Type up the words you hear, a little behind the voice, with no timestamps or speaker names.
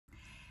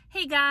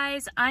Hey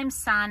guys, I'm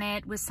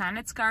Sonnet with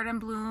Sonnet's Garden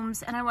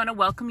Blooms, and I want to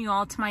welcome you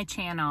all to my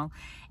channel.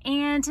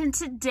 And in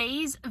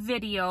today's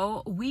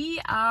video, we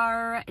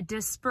are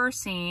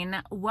dispersing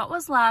what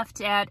was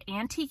left at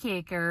Antique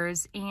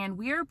Acres, and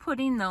we are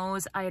putting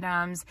those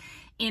items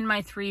in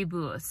my 3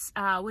 booths,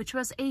 which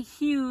was a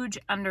huge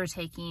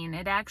undertaking.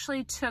 It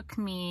actually took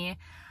me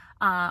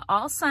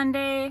all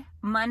Sunday,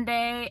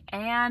 Monday,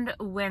 and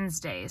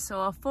Wednesday.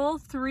 So a full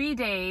 3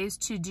 days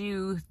to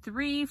do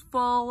 3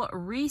 full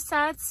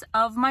resets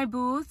of my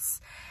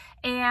booths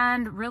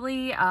and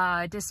really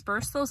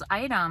disperse those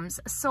items.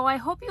 So I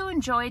hope you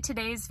enjoy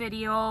today's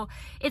video.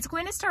 It's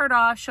going to start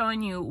off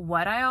showing you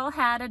what I all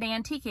had at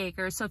Antique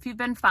Acres. So if you've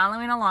been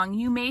following along,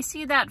 you may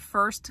see that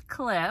first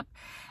clip.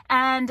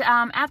 And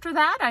after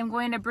that, I'm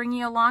going to bring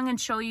you along and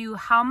show you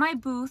how my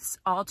booths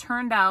all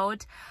turned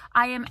out.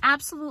 I am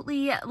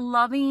absolutely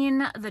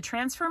loving the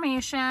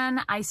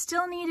transformation. I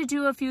still need to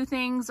do a few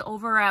things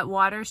over at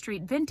Water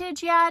Street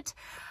Vintage yet.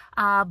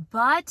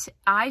 But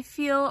I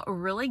feel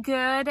really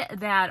good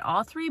that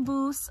all 3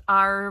 booths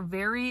are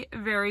very,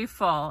 very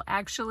full,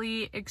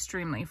 actually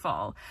extremely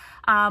full.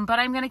 But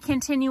I'm going to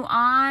continue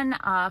on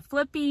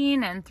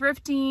flipping and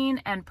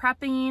thrifting and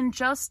prepping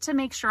just to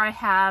make sure I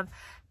have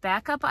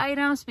backup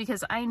items,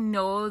 because I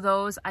know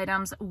those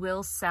items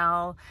will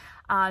sell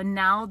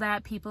now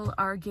that people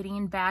are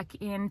getting back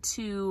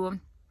into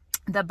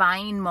the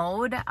buying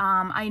mode.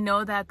 I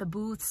know that the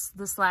booths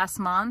this last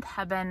month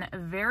have been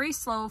very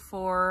slow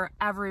for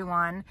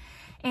everyone,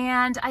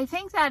 and I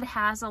think that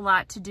has a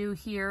lot to do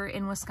here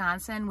in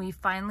Wisconsin. We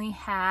finally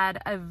had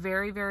a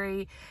very,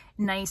 very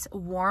nice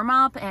warm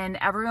up, and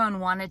everyone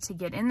wanted to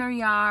get in their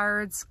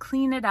yards,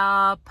 clean it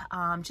up,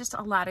 just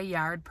a lot of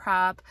yard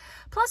prep.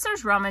 Plus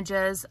there's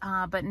rummages,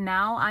 but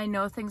now I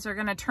know things are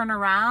going to turn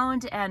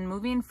around, and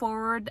moving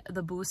forward,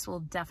 the booths will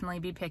definitely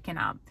be picking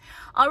up.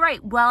 All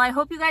right, well, I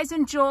hope you guys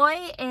enjoy,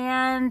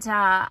 and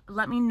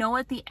let me know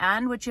at the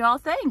end what you all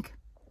think.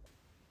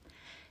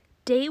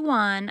 Day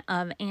 1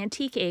 of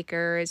Antique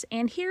Acres,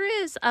 and here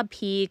is a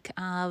peek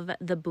of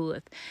the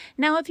booth.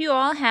 Now, if you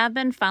all have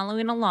been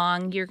following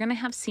along, you're going to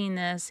have seen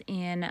this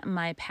in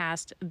my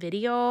past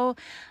video,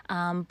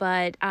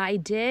 but I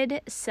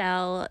did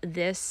sell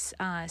this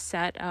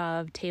set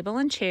of table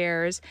and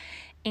chairs,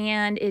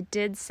 and it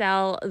did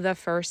sell the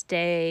first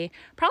day,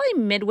 probably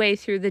midway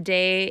through the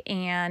day,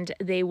 and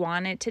they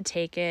wanted to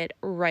take it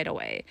right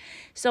away.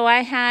 So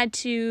I had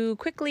to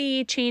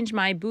quickly change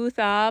my booth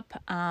up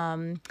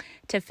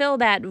to fill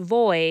that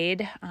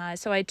void.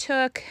 So I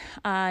took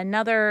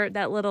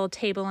that little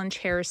table and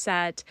chair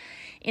set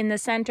in the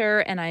center,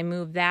 and I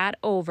moved that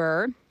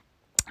over.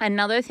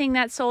 Another thing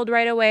that sold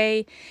right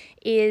away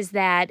is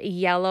that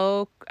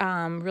yellow,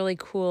 really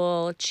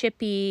cool,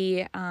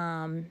 chippy,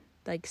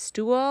 like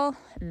stool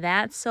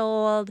that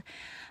sold.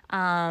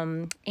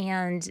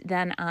 And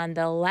then on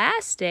the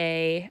last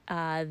day,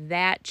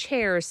 that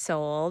chair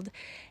sold,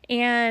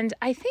 and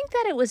I think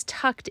that it was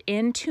tucked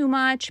in too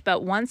much,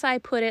 but once I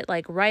put it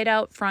like right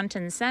out front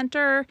and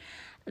center,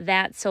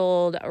 that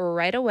sold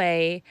right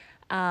away.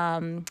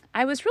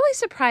 I was really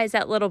surprised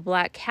that little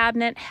black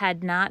cabinet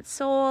had not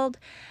sold,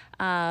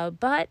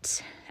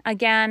 but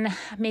again,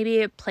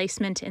 maybe a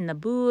placement in the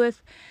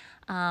booth.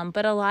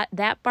 But a lot,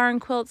 that barn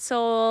quilt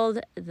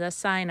sold, the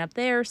sign up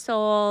there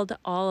sold,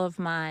 all of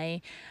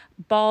my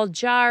ball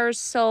jars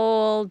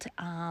sold,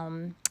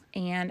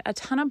 and a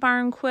ton of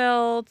barn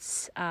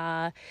quilts,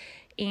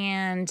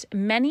 and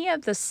many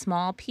of the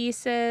small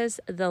pieces.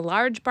 The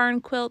large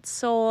barn quilt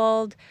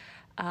sold,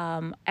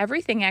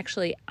 everything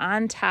actually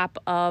on top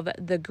of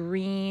the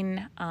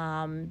green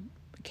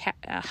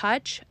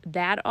hutch,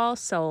 that all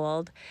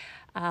sold.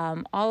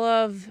 All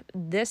of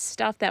this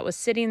stuff that was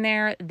sitting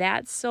there,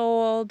 that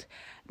sold.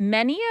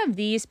 Many of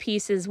these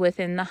pieces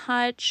within the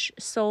hutch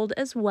sold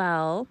as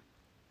well.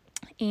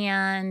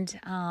 And,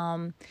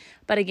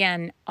 but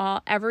again,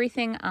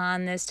 everything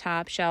on this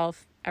top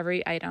shelf,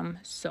 every item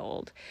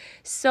sold.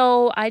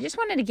 So I just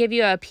wanted to give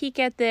you a peek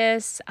at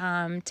this,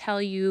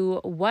 tell you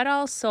what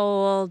all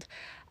sold.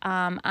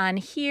 On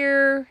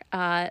here,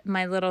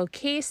 my little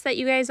case that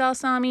you guys all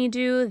saw me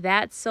do,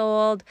 that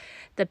sold.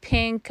 The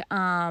pink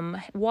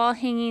wall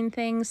hanging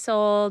thing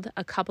sold.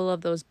 A couple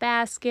of those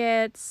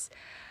baskets.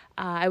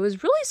 I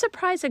was really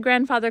surprised the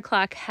grandfather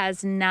clock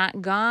has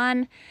not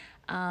gone,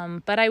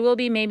 but I will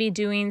be maybe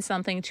doing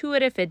something to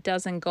it if it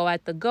doesn't go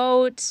at the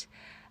goat.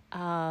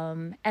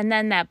 And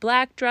then that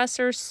black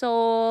dresser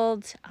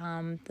sold.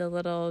 The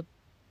little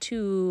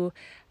 2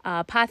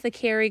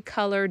 apothecary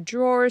colored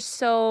drawers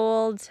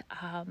sold.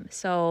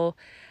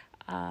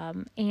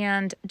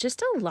 And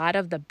just a lot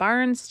of the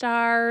barn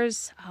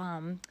stars.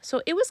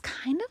 So it was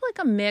kind of like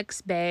a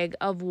mixed bag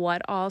of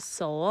what all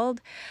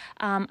sold.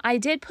 I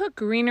did put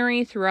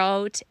greenery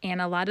throughout,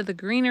 and a lot of the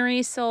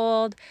greenery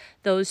sold.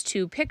 Those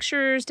 2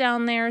 pictures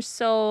down there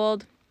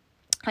sold.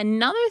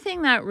 Another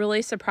thing that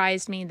really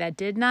surprised me that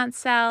did not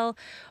sell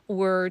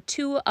were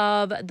 2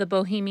 of the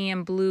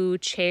Bohemian Blue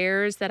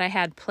chairs that I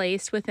had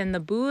placed within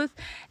the booth.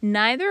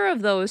 Neither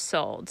of those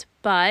sold,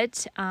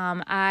 but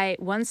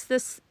once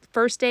this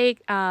first day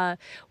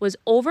was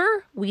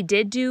over, we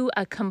did do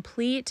a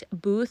complete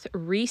booth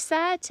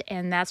reset,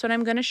 and that's what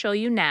I'm going to show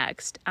you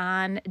next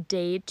on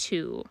day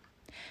 2.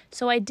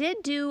 So I did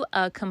do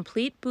a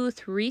complete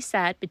booth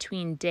reset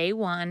between day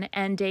 1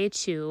 and day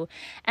 2.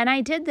 And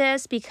I did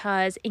this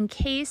because in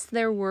case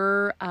there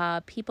were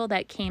people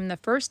that came the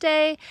first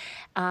day,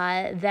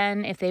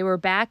 then if they were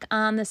back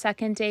on the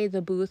second day,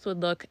 the booth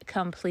would look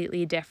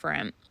completely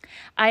different.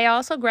 I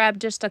also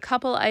grabbed just a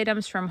couple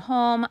items from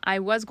home. I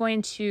was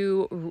going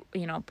to,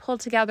 pull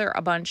together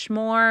a bunch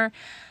more,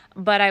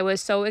 but I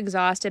was so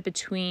exhausted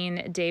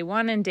between day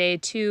 1 and day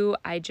 2.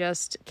 I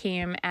just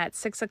came at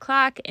 6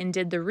 o'clock and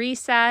did the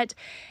reset.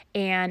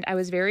 And I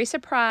was very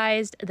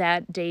surprised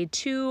that day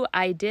 2,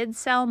 I did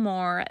sell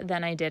more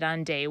than I did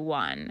on day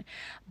 1.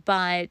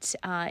 But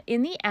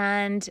in the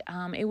end,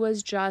 it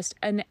was just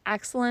an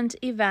excellent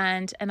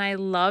event, and I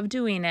love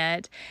doing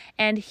it.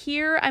 And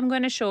here I'm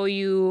going to show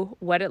you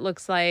what it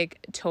looks like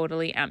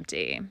totally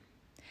empty.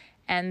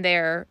 And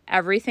there,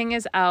 everything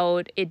is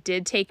out. It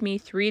did take me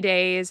 3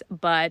 days,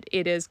 but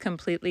it is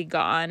completely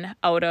gone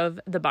out of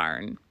the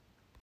barn.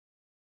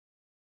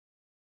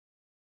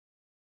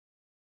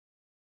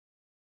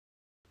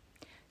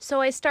 So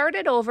I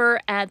started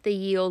over at the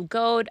Yield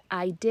Goat.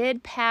 I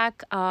did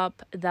pack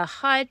up the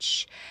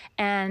hutch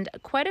and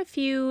quite a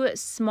few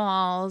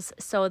smalls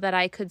so that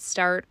I could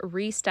start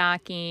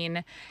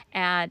restocking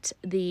at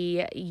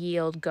the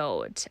Yield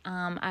Goat.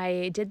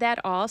 I did that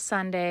all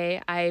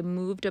Sunday. I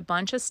moved a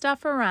bunch of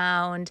stuff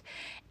around,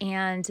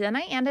 and then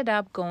I ended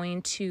up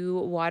going to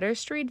Water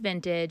Street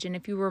Vintage. And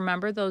if you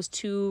remember those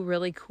 2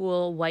 really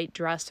cool white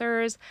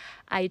dressers,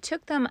 I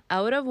took them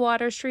out of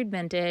Water Street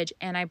Vintage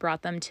and I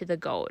brought them to the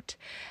Goat.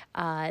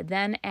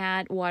 Then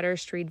at Water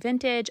Street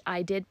Vintage,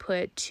 I did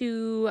put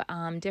 2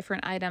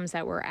 different items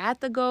that were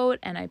at the Goat,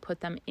 and I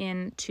put them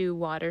into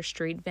Water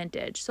Street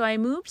Vintage. So I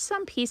moved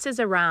some pieces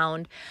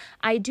around.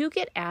 I do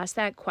get asked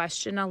that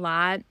question a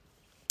lot.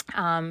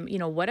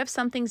 What if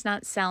something's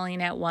not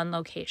selling at one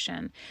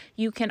location?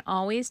 You can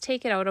always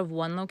take it out of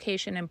one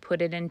location and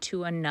put it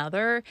into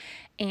another.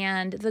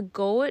 And the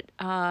Goat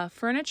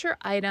furniture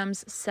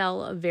items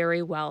sell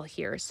very well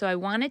here. So I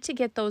wanted to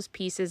get those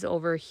pieces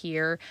over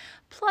here.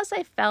 Plus,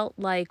 I felt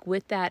like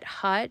with that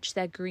hutch,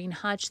 that green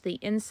hutch, the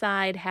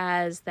inside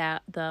has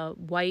the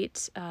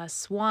white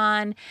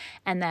swan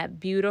and that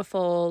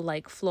beautiful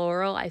like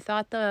floral. I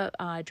thought the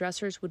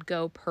dressers would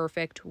go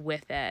perfect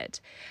with it.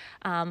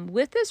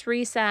 With this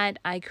reset,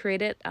 I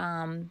created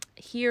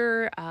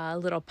here a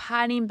little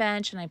potting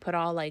bench, and I put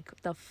all like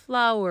the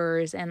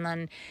flowers and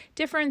then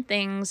different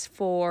things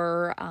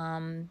for,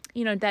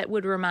 that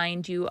would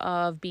remind you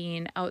of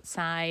being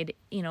outside,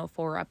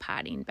 for a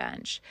potting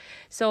bench.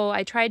 So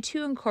I tried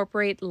to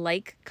incorporate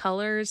like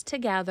colors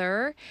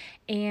together,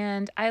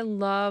 and I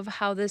love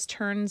how this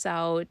turns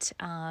out.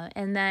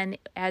 And then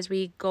as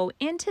we go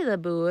into the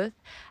booth,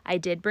 I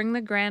did bring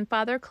the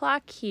grandfather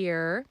clock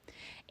here,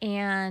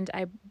 and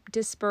I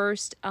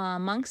dispersed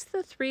amongst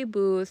the 3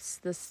 booths,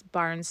 the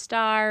barn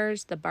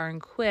stars, the barn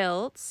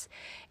quilts,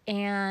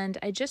 and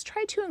I just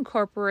tried to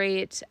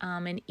incorporate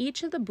in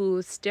each of the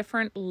booths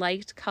different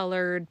light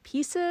colored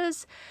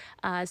pieces,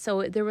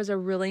 so there was a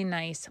really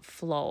nice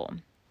flow.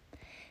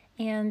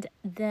 And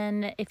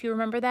then if you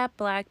remember that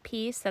black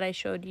piece that I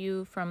showed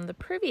you from the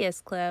previous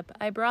clip,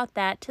 I brought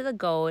that to the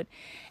Goat,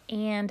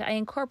 and I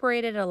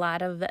incorporated a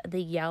lot of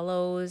the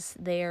yellows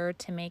there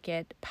to make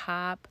it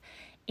pop.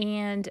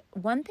 And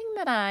one thing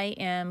that I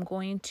am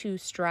going to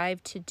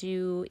strive to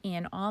do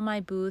in all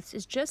my booths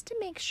is just to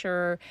make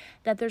sure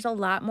that there's a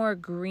lot more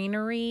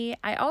greenery.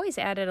 I always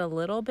added a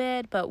little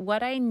bit, but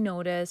what I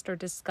noticed or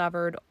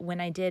discovered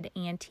when I did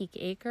Antique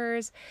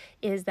Acres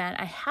is that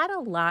I had a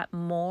lot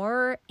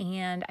more,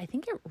 and I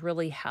think it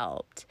really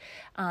helped.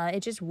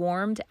 It just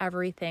warmed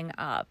everything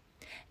up.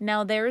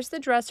 Now there's the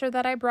dresser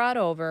that I brought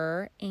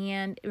over,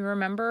 and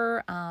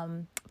remember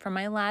from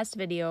my last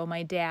video,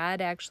 my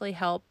dad actually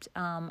helped.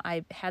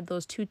 I had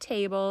those 2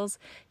 tables.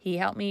 He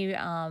helped me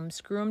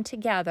screw them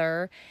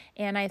together,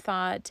 and I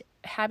thought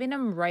having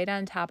them right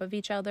on top of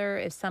each other,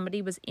 if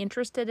somebody was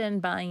interested in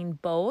buying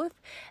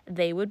both,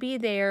 they would be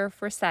there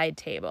for side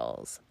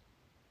tables.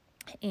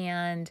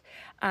 And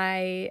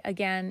I,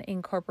 again,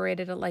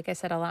 incorporated, like I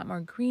said, a lot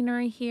more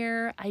greenery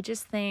here. I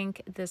just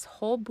think this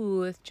whole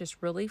booth just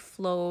really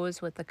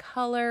flows with the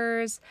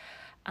colors.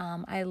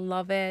 I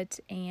love it,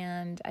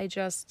 and I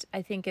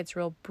think it's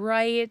real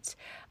bright.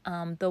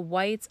 The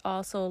whites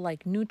also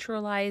like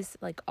neutralize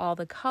like all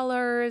the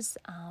colors.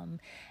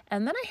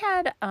 And then I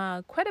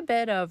had quite a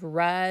bit of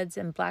reds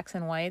and blacks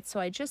and whites, so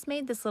I just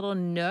made this little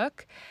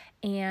nook,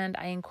 and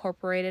I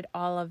incorporated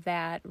all of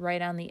that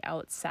right on the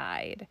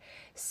outside.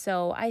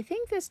 So I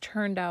think this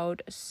turned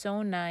out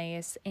so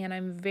nice, and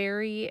I'm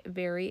very,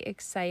 very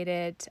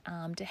excited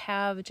to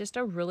have just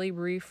a really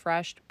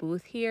refreshed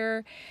booth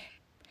here.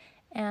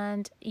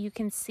 And you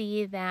can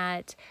see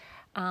that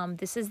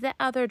This is the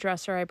other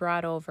dresser I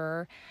brought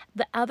over.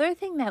 The other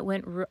thing that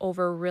went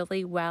over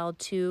really well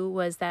too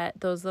was that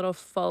those little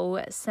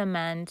faux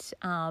cement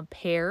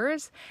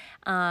pears.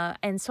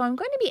 And so I'm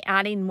going to be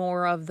adding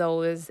more of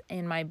those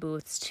in my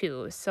booths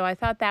too. So I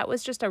thought that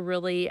was just a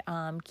really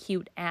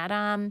cute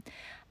add-on.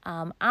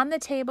 On the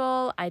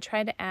table, I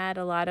try to add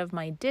a lot of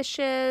my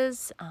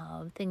dishes,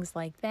 things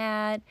like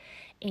that.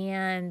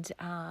 And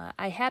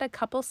I had a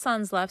couple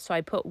suns left, so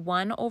I put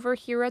one over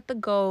here at the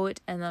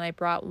goat, and then I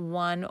brought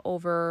one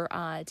over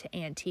to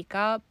Antique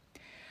Up.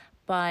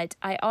 But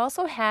I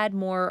also had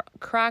more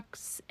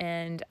crocks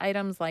and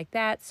items like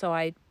that, so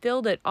I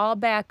filled it all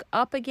back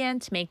up again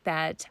to make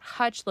that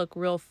hutch look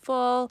real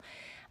full.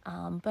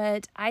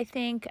 But I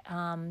think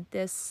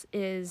this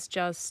is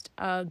just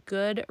a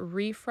good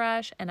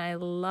refresh, and I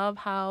love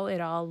how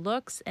it all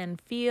looks and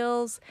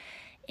feels,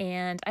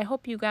 and I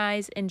hope you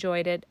guys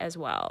enjoyed it as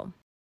well.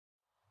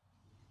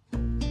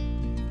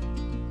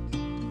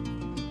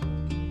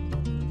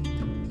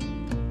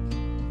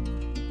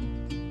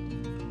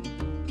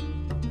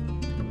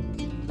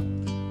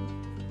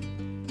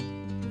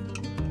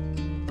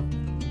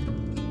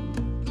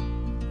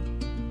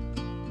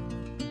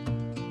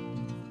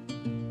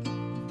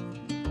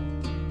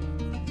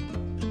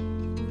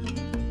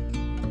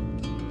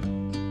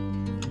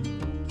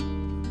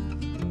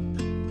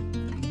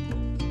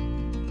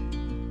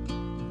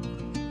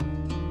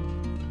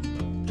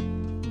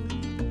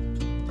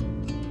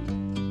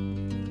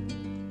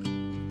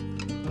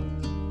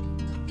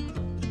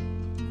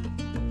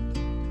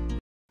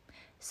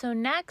 So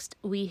next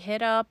we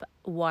hit up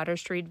Water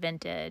Street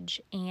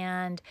Vintage,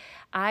 and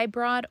I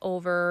brought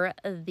over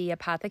the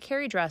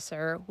Apothecary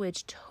dresser,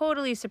 which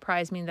totally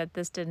surprised me that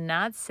this did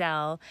not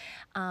sell.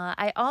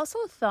 I also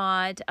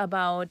thought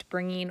about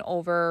bringing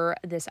over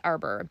this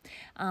arbor.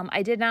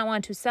 I did not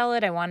want to sell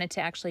it. I wanted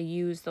to actually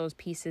use those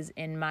pieces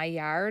in my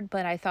yard,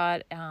 but I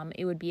thought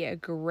it would be a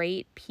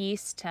great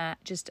piece to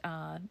just,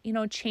 you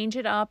know, change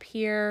it up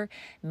here,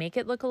 make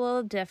it look a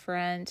little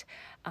different.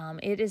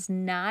 It is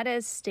not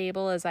as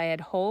stable as I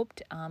had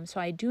hoped, so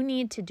I do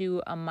need to do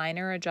a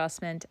minor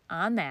adjustment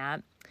on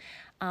that.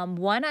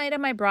 One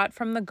item I brought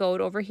from the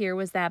goat over here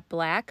was that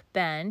black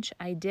bench.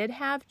 I did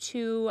have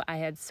two. I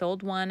had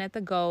sold one at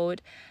the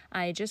goat.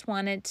 I just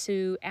wanted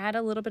to add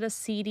a little bit of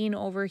seating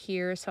over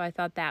here, so I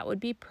thought that would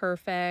be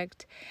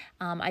perfect.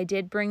 I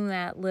did bring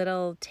that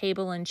little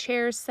table and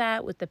chair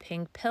set with the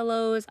pink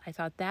pillows. I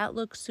thought that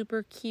looked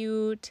super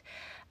cute.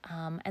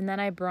 And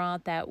then I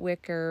brought that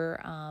wicker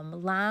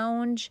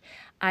lounge.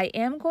 I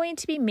am going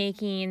to be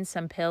making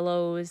some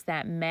pillows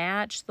that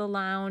match the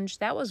lounge.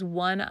 That was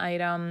one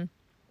item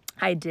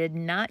I did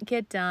not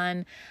get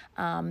done.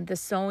 The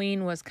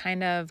sewing was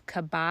kind of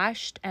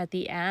kiboshed at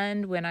the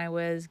end when I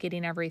was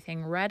getting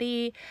everything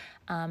ready.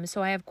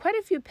 So I have quite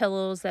a few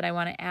pillows that I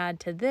want to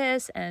add to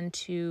this and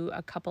to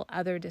a couple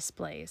other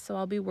displays. So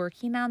I'll be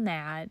working on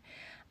that.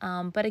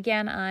 But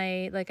again,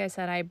 like I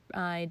said,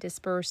 I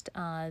dispersed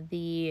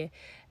the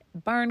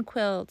barn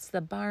quilts,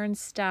 the barn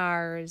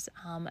stars,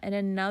 and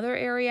another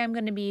area I'm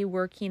going to be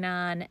working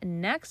on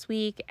next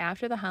week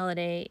after the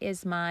holiday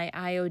is my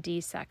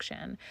IOD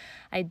section.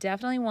 I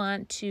definitely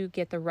want to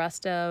get the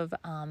rest of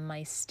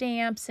my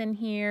stamps in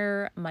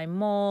here, my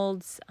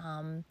molds.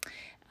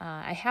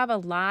 I have a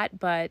lot,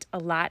 but a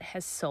lot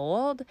has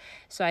sold,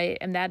 so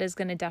that is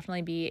going to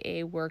definitely be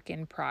a work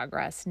in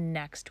progress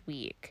next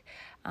week.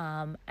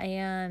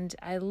 And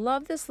I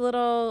love this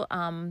little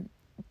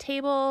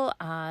table,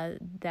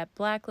 that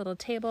black little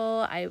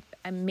table.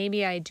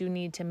 Maybe I do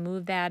need to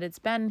move that. It's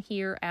been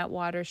here at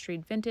Water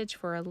Street Vintage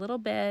for a little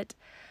bit,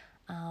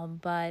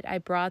 but I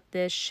brought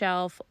this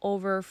shelf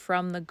over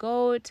from the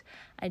goat.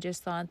 I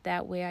just thought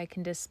that way I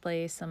can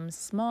display some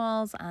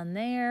smalls on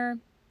there.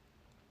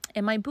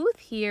 And my booth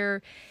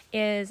here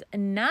is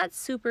not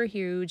super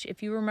huge.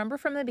 If you remember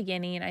from the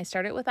beginning, I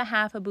started with a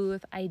half a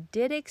booth. I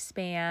did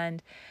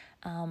expand,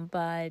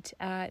 but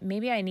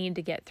maybe I need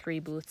to get 3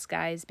 booths,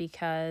 guys,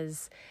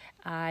 because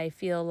I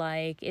feel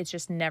like it's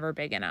just never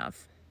big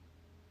enough.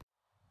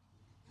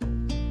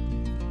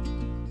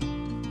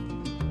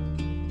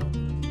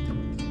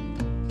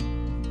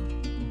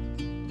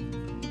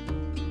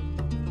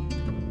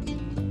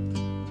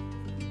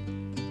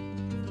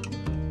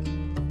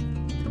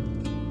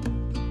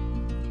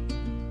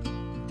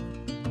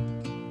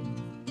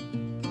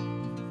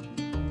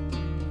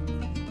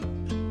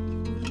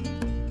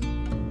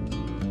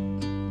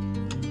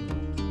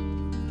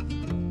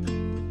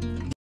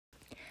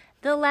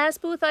 The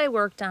last booth I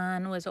worked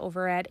on was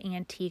over at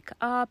Antique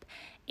Up,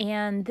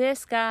 and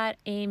this got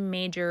a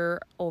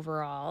major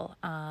overhaul.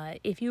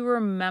 If you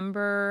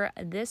remember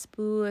this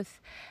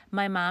booth,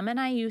 my mom and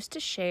I used to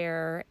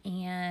share,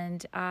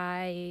 and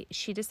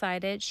she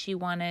decided she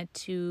wanted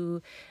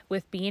to,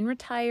 with being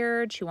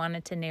retired, she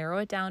wanted to narrow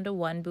it down to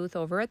one booth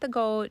over at the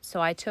goat,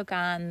 so I took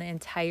on the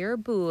entire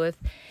booth.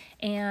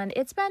 And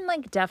it's been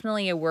like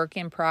definitely a work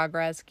in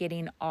progress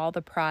getting all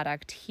the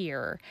product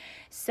here.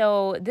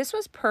 So this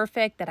was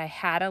perfect that I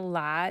had a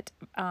lot,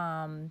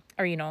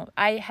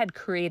 I had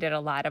created a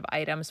lot lot of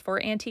items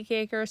for Antique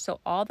Acre, so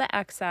all the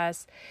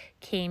excess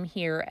came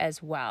here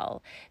as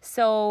well.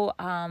 So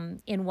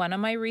in one of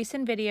my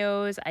recent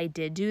videos, I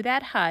did do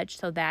that hutch,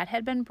 so that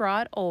had been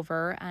brought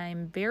over.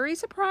 I'm very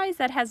surprised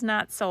that has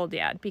not sold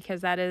yet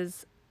because that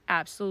is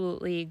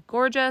absolutely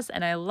gorgeous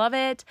and I love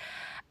it.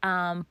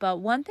 But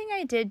one thing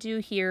I did do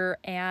here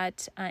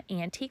at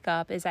Antique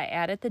Up is I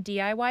added the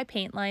DIY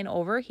paint line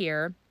over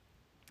here.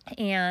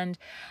 And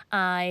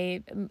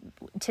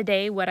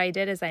today what I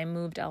did is I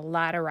moved a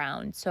lot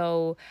around.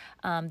 So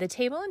the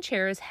table and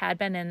chairs had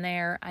been in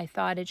there. I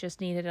thought it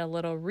just needed a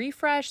little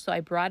refresh. So I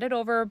brought it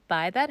over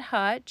by that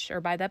hutch or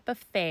by that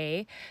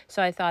buffet.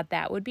 So I thought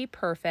that would be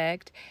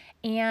perfect.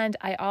 And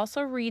I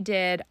also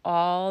redid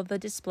all the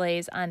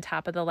displays on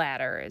top of the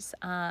ladders.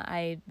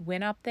 I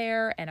went up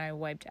there and I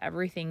wiped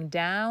everything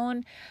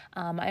down.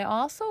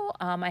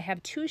 I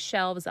have 2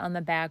 shelves on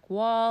the back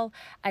wall.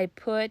 I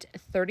put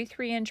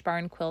 33-inch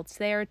barn quilts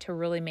there to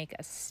really make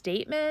a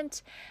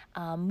statement.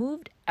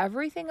 Moved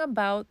everything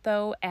about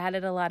though,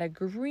 added a lot of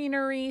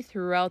greenery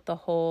throughout the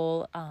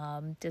whole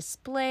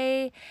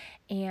display,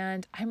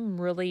 and I'm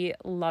really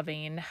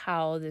loving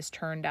how this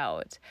turned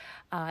out.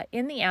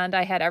 In the end,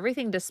 I had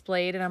everything displayed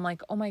and I'm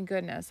like, oh my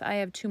goodness, I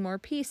have 2 more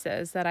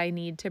pieces that I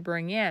need to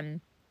bring in.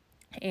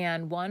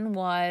 And one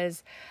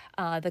was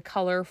the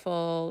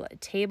colorful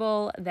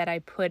table that I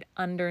put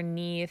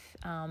underneath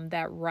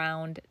that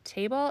round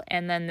table,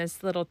 and then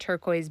this little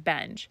turquoise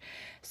bench.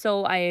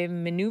 So I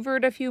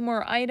maneuvered a few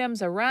more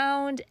items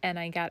around and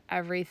I got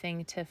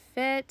everything to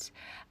fit.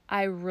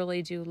 I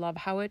really do love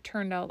how it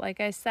turned out, like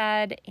I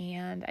said,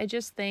 and I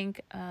just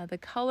think the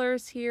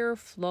colors here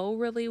flow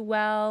really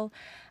well.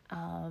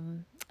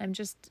 I'm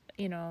just,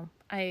 you know,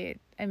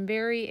 I'm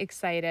very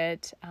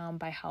excited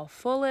by how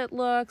full it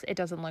looks. It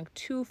doesn't look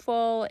too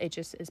full. It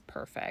just is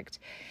perfect.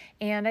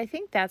 And I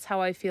think that's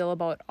how I feel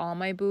about all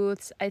my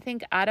booths. I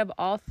think out of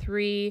all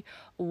 3,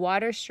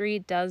 Water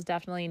Street does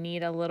definitely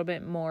need a little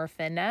bit more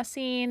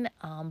finessing.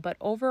 But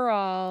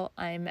overall,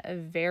 I'm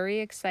very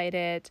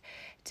excited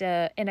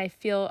and I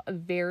feel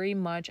very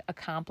much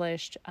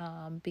accomplished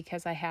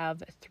because I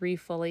have 3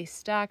 fully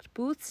stocked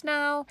booths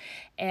now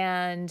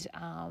and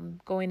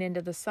going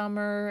into the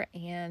summer,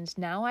 and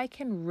now I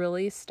can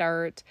really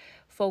start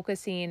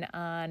focusing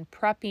on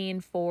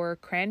prepping for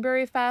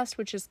Cranberry Fest,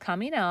 which is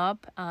coming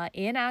up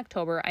in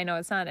October. I know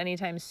it's not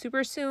anytime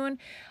super soon,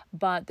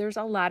 but there's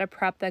a lot of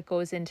prep that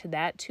goes into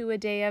that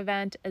 2-a-day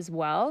event as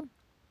well.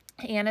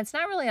 And it's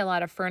not really a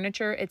lot of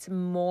furniture, it's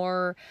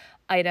more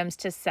items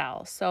to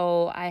sell.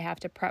 So I have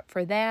to prep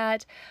for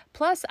that.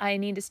 Plus I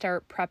need to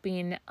start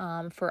prepping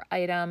for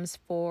items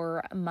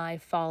for my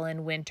fall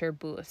and winter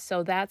booth.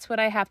 So that's what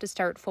I have to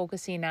start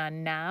focusing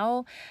on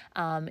now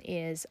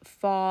is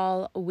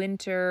fall,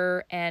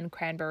 winter, and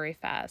Cranberry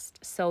Fest.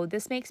 So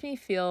this makes me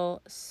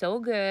feel so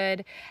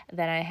good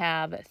that I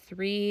have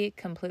 3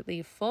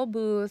 completely full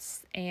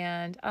booths,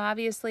 and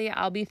obviously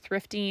I'll be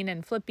thrifting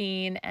and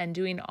flipping and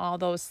doing all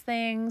those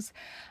things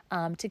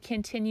to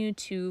continue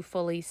to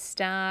fully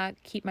stock,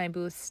 keep my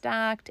booth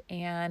stocked,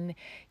 and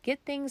get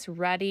things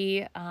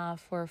ready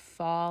for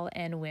fall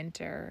and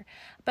winter.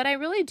 But I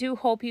really do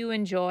hope you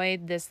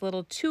enjoyed this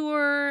little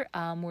tour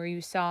where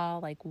you saw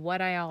like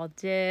what I all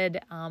did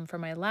for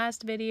my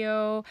last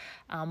video,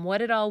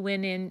 what it all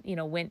went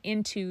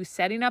into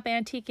setting up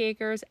Antique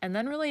Acres and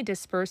then really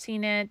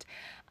dispersing it.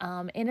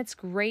 And it's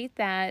great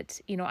that,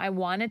 I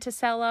wanted to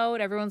sell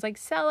out. Everyone's like,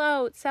 sell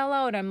out, sell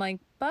out. I'm like,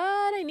 but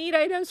I need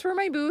items for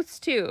my booths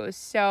too.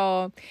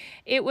 So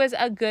it was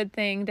a good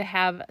thing to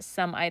have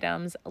some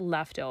items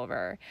left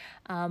over.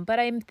 But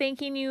I'm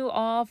thanking you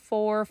all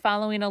for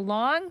following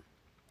along,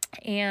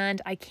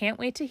 and I can't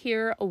wait to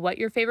hear what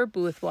your favorite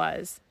booth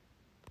was.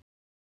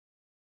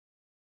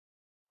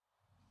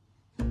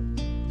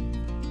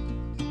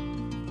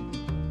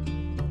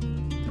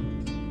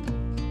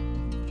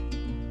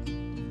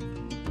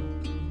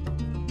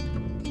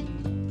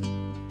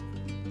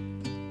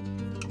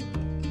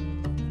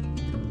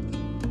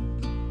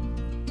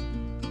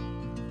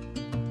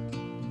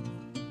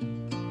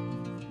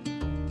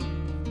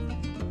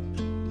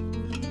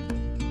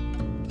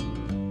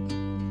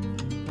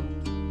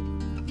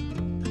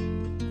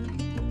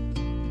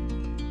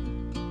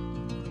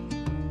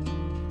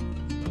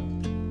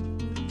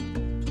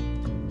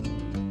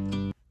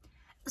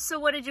 So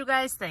what did you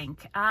guys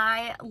think?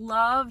 I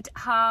loved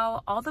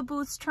how all the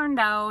booths turned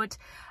out.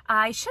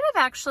 I should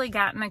have actually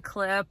gotten a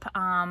clip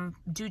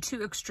due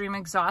to extreme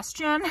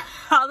exhaustion.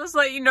 I'll just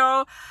let you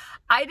know,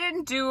 I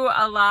didn't do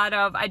a lot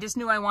of, I just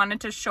knew I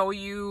wanted to show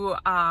you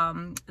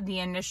the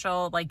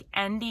initial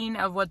ending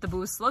of what the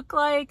booths look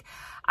like.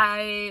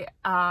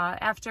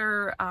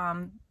 After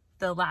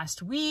the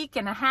last week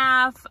and a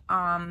half,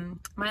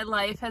 my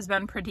life has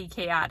been pretty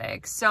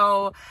chaotic.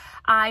 So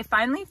I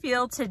finally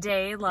feel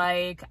today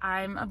like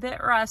I'm a bit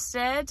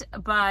rested,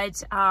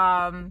 but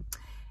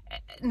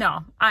no,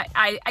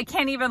 I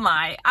can't even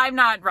lie. I'm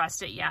not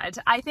rested yet.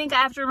 I think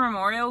after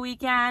Memorial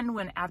Weekend,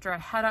 after I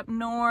head up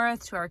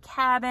north to our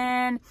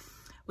cabin,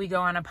 we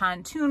go on a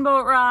pontoon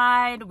boat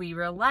ride, we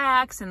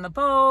relax in the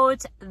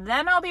boat,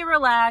 then I'll be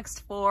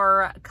relaxed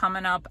for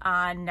coming up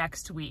on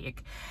next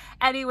week.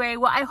 Anyway,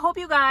 well, I hope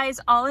you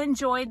guys all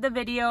enjoyed the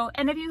video.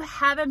 And if you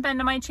haven't been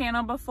to my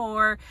channel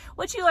before,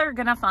 what you are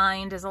gonna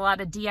find is a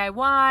lot of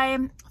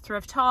DIY,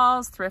 thrift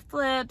hauls, thrift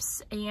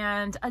flips,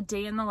 and a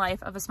day in the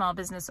life of a small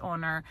business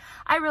owner.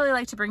 I really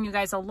like to bring you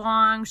guys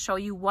along, show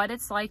you what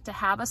it's like to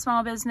have a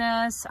small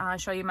business,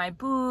 show you my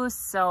booths.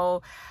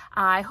 So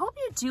I hope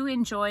you do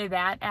enjoy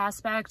that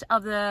aspect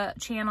of the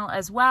channel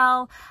as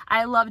well.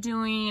 I love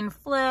doing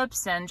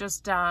flips and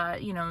just,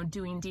 you know,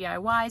 doing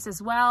DIYs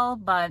as well,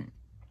 but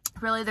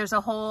really there's a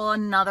whole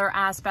another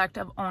aspect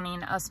of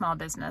owning a small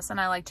business,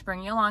 and I like to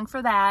bring you along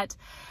for that.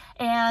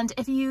 And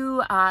if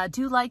you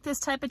do like this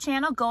type of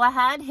channel, go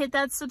ahead, hit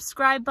that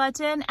subscribe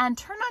button and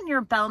turn on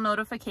your bell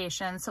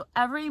notification, so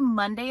every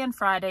Monday and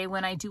Friday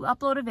when I do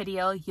upload a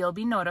video, you'll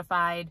be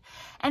notified.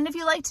 And if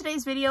you like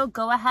today's video,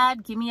 go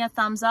ahead, give me a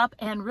thumbs up.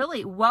 And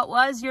really, what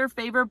was your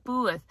favorite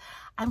booth?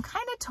 I'm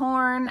kind of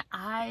torn.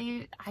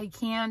 I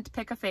can't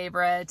pick a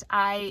favorite.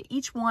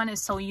 Each one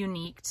is so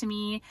unique to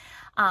me.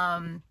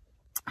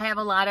 I have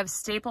a lot of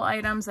staple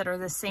items that are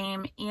the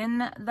same in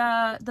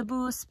the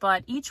booths,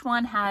 but each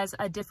one has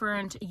a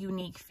different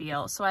unique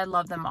feel. So I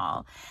love them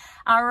all.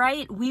 All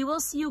right, we will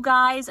see you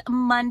guys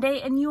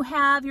Monday, and you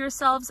have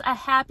yourselves a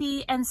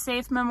happy and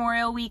safe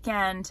Memorial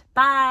weekend.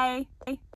 Bye.